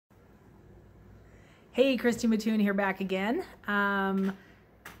Hey, Christy Mattoon here back again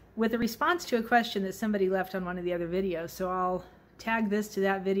with a response to a question that somebody left on one of the other videos. So I'll tag this to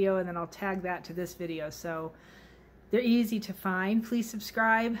that video and then I'll tag that to this video. So they're easy to find. Please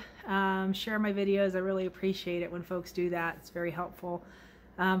subscribe, share my videos. I really appreciate it when folks do that. It's very helpful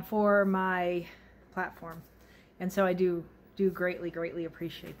for my platform. And so I do greatly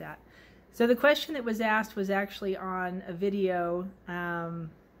appreciate that. So the question that was asked was actually on a video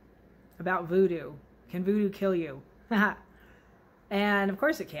about voodoo. Can voodoo kill you? And of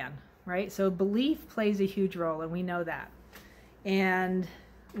course it can, right? So belief plays a huge role, and we know that. And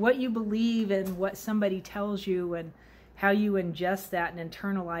what you believe and what somebody tells you and how you ingest that and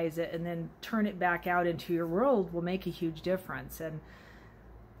internalize it and then turn it back out into your world will make a huge difference. And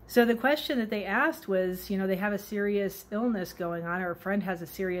so the question that they asked was, you know, they have a serious illness going on, or a friend has a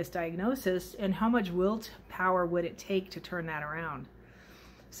serious diagnosis, and how much willpower would it take to turn that around?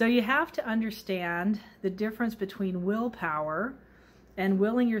 So you have to understand the difference between willpower and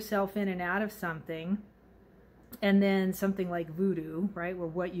willing yourself in and out of something, and then something like voodoo, right, or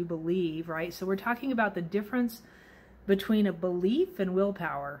what you believe, right? So we're talking about the difference between a belief and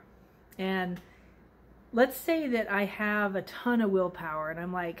willpower. And let's say that I have a ton of willpower and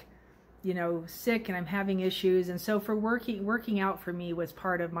I'm like, you know, sick and I'm having issues. And so for working out for me was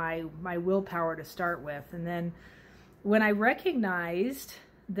part of my willpower to start with. And then when I recognized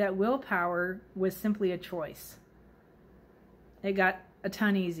that willpower was simply a choice, it got a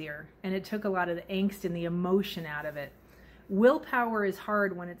ton easier, and it took a lot of the angst and the emotion out of it. Willpower is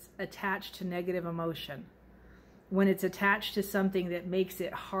hard when it's attached to negative emotion, when it's attached to something that makes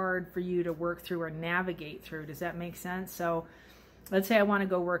it hard for you to work through or navigate through. Does that make sense? So let's say I want to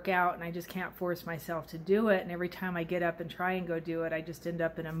go work out and I just can't force myself to do it, and every time I get up and try and go do it, I just end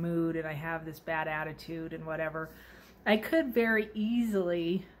up in a mood and I have this bad attitude and whatever. I could very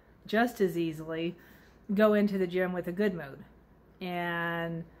easily, just as easily, go into the gym with a good mood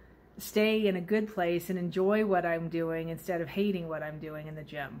and stay in a good place and enjoy what I'm doing instead of hating what I'm doing in the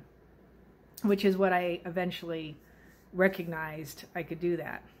gym, which is what I eventually recognized I could do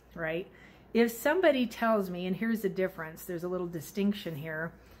that, right? If somebody tells me, and here's the difference, there's a little distinction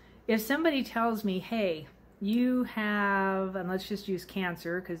here. If somebody tells me, hey, you have, and let's just use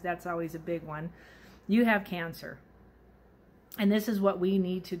cancer because that's always a big one, you have cancer, and this is what we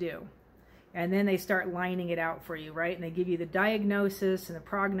need to do. And then they start lining it out for you, right? And they give you the diagnosis and the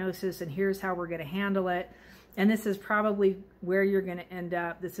prognosis, and here's how we're going to handle it. And this is probably where you're going to end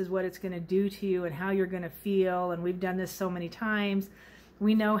up. This is what it's going to do to you and how you're going to feel. And we've done this so many times.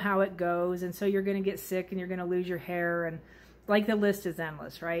 We know how it goes. And so you're going to get sick and you're going to lose your hair. And like, the list is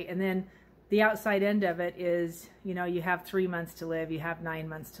endless, right? And then the outside end of it is, you know, you have 3 months to live. You have 9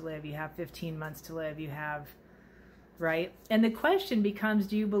 months to live. You have 15 months to live. You have... right? And the question becomes,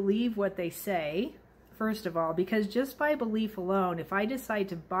 do you believe what they say, first of all? Because just by belief alone, if I decide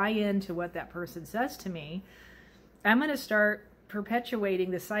to buy into what that person says to me, I'm going to start perpetuating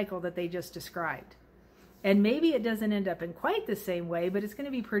the cycle that they just described. And maybe it doesn't end up in quite the same way, but it's going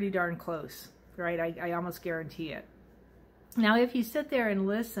to be pretty darn close, right? I almost guarantee it. Now, if you sit there and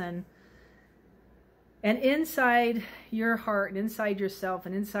listen, and inside your heart and inside yourself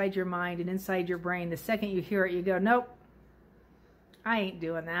and inside your mind and inside your brain, the second you hear it, you go, nope, I ain't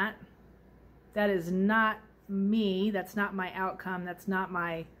doing that. That is not me. That's not my outcome. That's not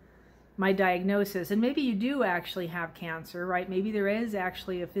my diagnosis. And maybe you do actually have cancer, right? Maybe there is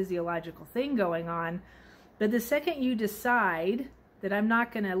actually a physiological thing going on. But the second you decide that I'm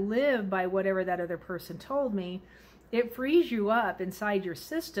not going to live by whatever that other person told me, it frees you up inside your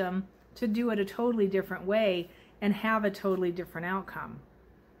system to do it a totally different way and have a totally different outcome.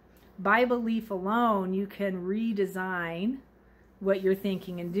 By belief alone, you can redesign what you're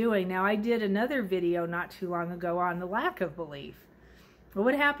thinking and doing. Now, I did another video not too long ago on the lack of belief. What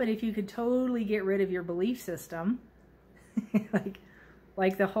would happen if you could totally get rid of your belief system?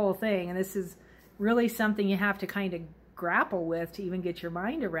 like the whole thing. And this is really something you have to kind of grapple with to even get your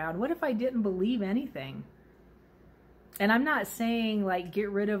mind around. What if I didn't believe anything? And I'm not saying like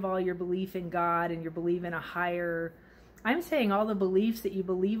get rid of all your belief in God and your belief in a higher. I'm saying all the beliefs that you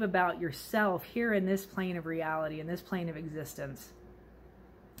believe about yourself here in this plane of reality, in this plane of existence.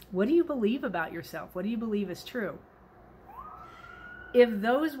 What do you believe about yourself? What do you believe is true? If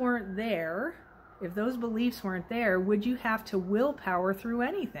those weren't there, if those beliefs weren't there, would you have to willpower through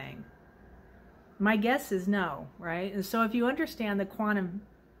anything? My guess is no, right? And so if you understand the quantum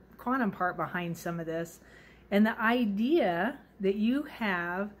part behind some of this, and the idea that you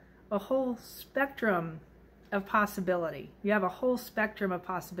have a whole spectrum of possibility. You have a whole spectrum of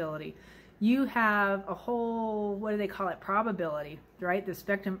possibility. you have a whole, what do they call it, probability, right? The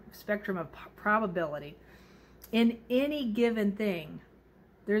spectrum of probability. In any given thing,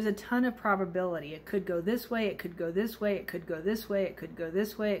 there's a ton of probability. It could go this way, it could go this way, it could go this way, it could go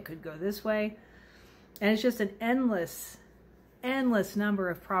this way, it could go this way. And it's just an endless number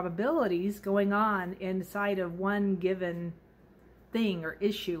of probabilities going on inside of one given thing or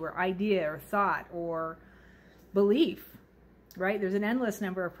issue or idea or thought or belief, right? There's an endless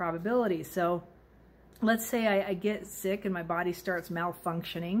number of probabilities. So let's say I get sick and my body starts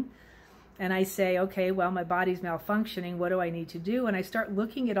malfunctioning, and I say, okay, well, my body's malfunctioning, what do I need to do? And I start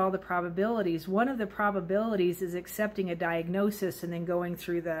looking at all the probabilities. One of the probabilities is accepting a diagnosis and then going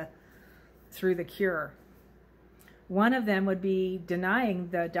through the cure. One of them would be denying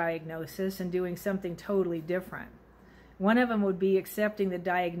the diagnosis and doing something totally different. One of them would be accepting the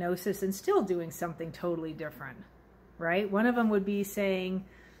diagnosis and still doing something totally different, right? One of them would be saying,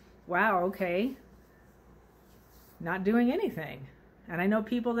 wow, okay, not doing anything. And I know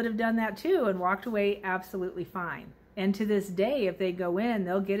people that have done that too and walked away absolutely fine. And to this day, if they go in,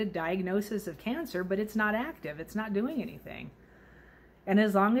 they'll get a diagnosis of cancer, but it's not active. It's not doing anything. And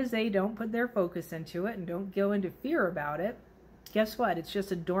as long as they don't put their focus into it and don't go into fear about it, guess what? It's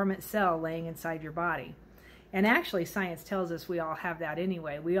just a dormant cell laying inside your body. And actually, science tells us we all have that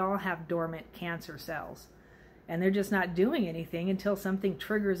anyway. We all have dormant cancer cells. And they're just not doing anything until something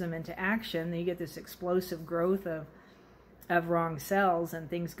triggers them into action. Then you get this explosive growth of wrong cells, and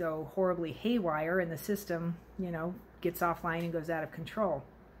things go horribly haywire, and the system, you know, gets offline and goes out of control.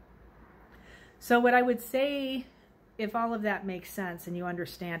 So what I would say, if all of that makes sense and you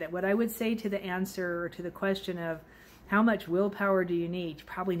understand it, what I would say to the answer to the question of how much willpower do you need? You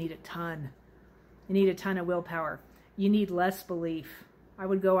probably need a ton. You need a ton of willpower. You need less belief. I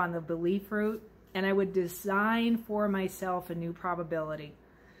would go on the belief route, and I would design for myself a new probability.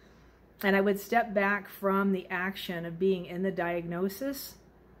 And I would step back from the action of being in the diagnosis.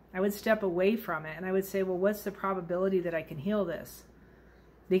 I would step away from it, and I would say, well, what's the probability that I can heal this?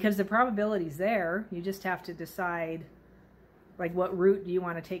 Because the probability's there. You just have to decide, like, what route do you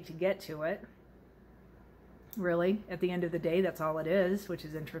want to take to get to it? Really, at the end of the day, that's all it is, which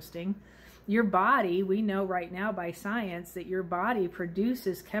is interesting. Your body, we know right now by science that your body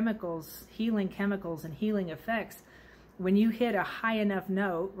produces chemicals, healing chemicals and healing effects. When you hit a high enough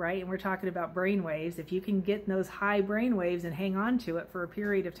note, right, and we're talking about brain waves, if you can get those high brain waves and hang on to it for a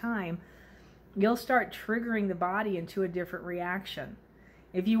period of time, you'll start triggering the body into a different reaction.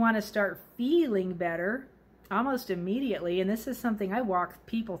 If you want to start feeling better almost immediately, and this is something I walk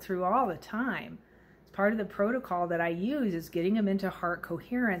people through all the time, part of the protocol that I use is getting them into heart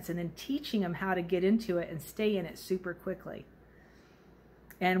coherence and then teaching them how to get into it and stay in it super quickly.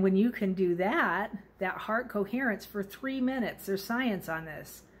 And when you can do that heart coherence for 3 minutes, there's science on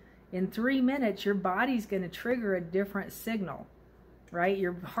this. In 3 minutes, your body's going to trigger a different signal, right?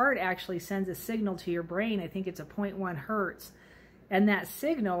 Your heart actually sends a signal to your brain. I think it's a 0.1 hertz. And that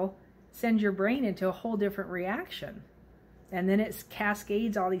signal sends your brain into a whole different reaction. And then it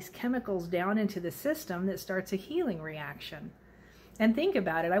cascades all these chemicals down into the system that starts a healing reaction. And think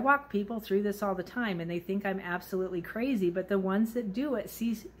about it. I walk people through this all the time, and they think I'm absolutely crazy, but the ones that do it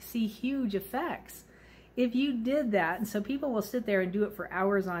see huge effects. If you did that, and so people will sit there and do it for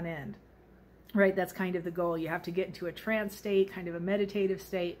hours on end, right? That's kind of the goal. You have to get into a trance state, kind of a meditative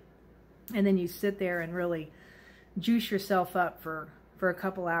state, and then you sit there and really juice yourself up for a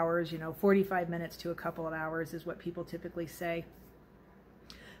couple hours, 45 minutes to a couple of hours is what people typically say.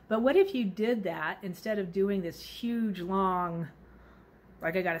 But what if you did that instead of doing this huge, long,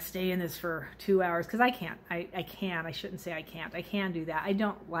 like I got to stay in this for 2 hours? Because I can't. I shouldn't say I can't. I can do that. I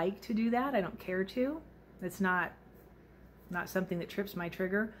don't like to do that. I don't care to. It's not something that trips my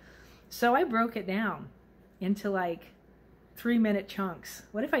trigger. So I broke it down into like 3-minute chunks.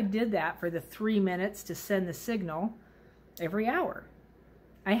 What if I did that for the 3 minutes to send the signal every hour?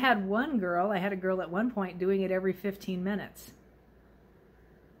 I had a girl at one point doing it every 15 minutes.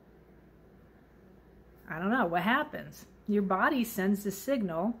 I don't know what happens. Your body sends the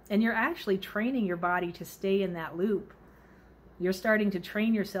signal, and you're actually training your body to stay in that loop. You're starting to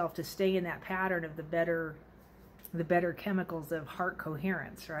train yourself to stay in that pattern of the better chemicals of heart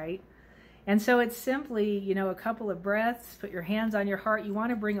coherence, right? And so it's simply, a couple of breaths, put your hands on your heart. You want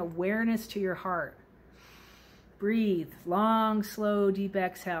to bring awareness to your heart. Breathe, long, slow, deep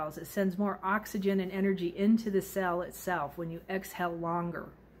exhales. It sends more oxygen and energy into the cell itself when you exhale longer.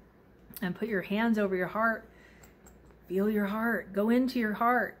 And put your hands over your heart. Feel your heart. Go into your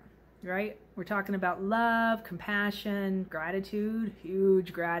heart, right? We're talking about love, compassion, gratitude,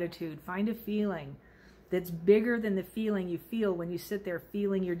 huge gratitude. Find a feeling. that's bigger than the feeling you feel when you sit there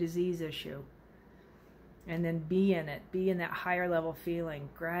feeling your disease issue. And then be in it. Be in that higher level feeling.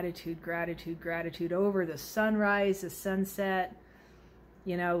 Gratitude, gratitude, gratitude over the sunrise, the sunset.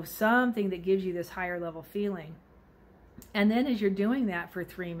 You know, something that gives you this higher level feeling. And then as you're doing that for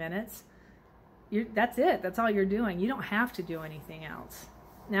 3 minutes, that's it. That's all you're doing. You don't have to do anything else.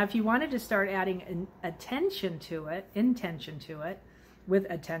 Now, if you wanted to start adding an intention to it, with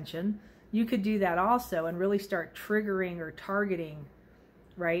attention, you could do that also and really start triggering or targeting,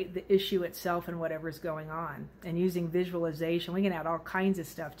 right, the issue itself and whatever's going on. And using visualization, we can add all kinds of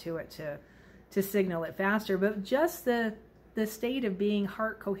stuff to it to signal it faster. But just the state of being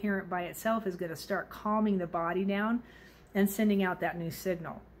heart coherent by itself is going to start calming the body down and sending out that new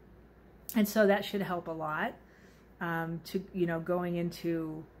signal. And so that should help a lot to, you know, going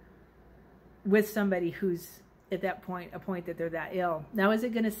into with somebody who's at that point, a point that they're that ill. Now, is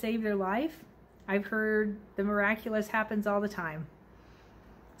it going to save their life? I've heard the miraculous happens all the time.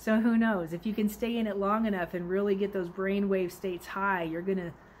 So who knows? If you can stay in it long enough and really get those brainwave states high, you're going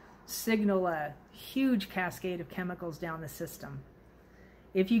to signal a huge cascade of chemicals down the system.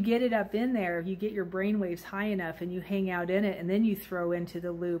 If you get it up in there, if you get your brainwaves high enough and you hang out in it, and then you throw into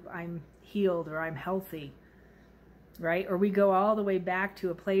the loop, I'm healed or I'm healthy, right? Or we go all the way back to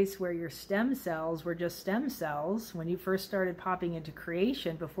a place where your stem cells were just stem cells when you first started popping into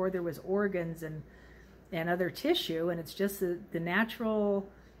creation, before there was organs and other tissue, and it's just the natural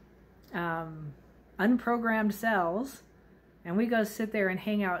unprogrammed cells. And we go sit there and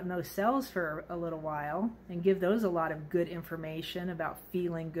hang out in those cells for a little while and give those a lot of good information about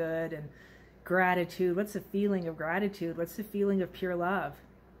feeling good and gratitude. What's the feeling of gratitude? What's the feeling of pure love?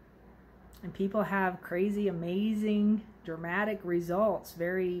 And people have crazy, amazing, dramatic results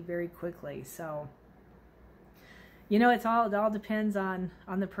very, very quickly. So, you know, it all depends on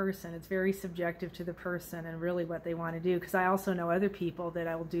the person. It's very subjective to the person and really what they want to do. Because I also know other people that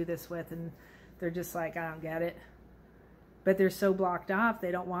I will do this with, and they're just like, I don't get it. But they're so blocked off, they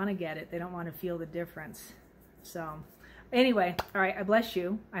don't want to get it. They don't want to feel the difference. So anyway, all right, I bless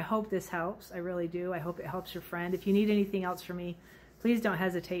you. I hope this helps. I really do. I hope it helps your friend. If you need anything else from me, please don't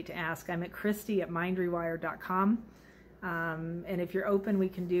hesitate to ask. I'm at Christy at MindRewire.com. And if you're open, we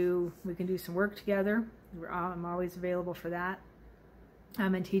can do some work together. I'm always available for that.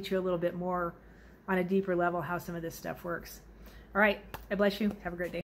 And teach you a little bit more on a deeper level how some of this stuff works. All right, I bless you. Have a great day.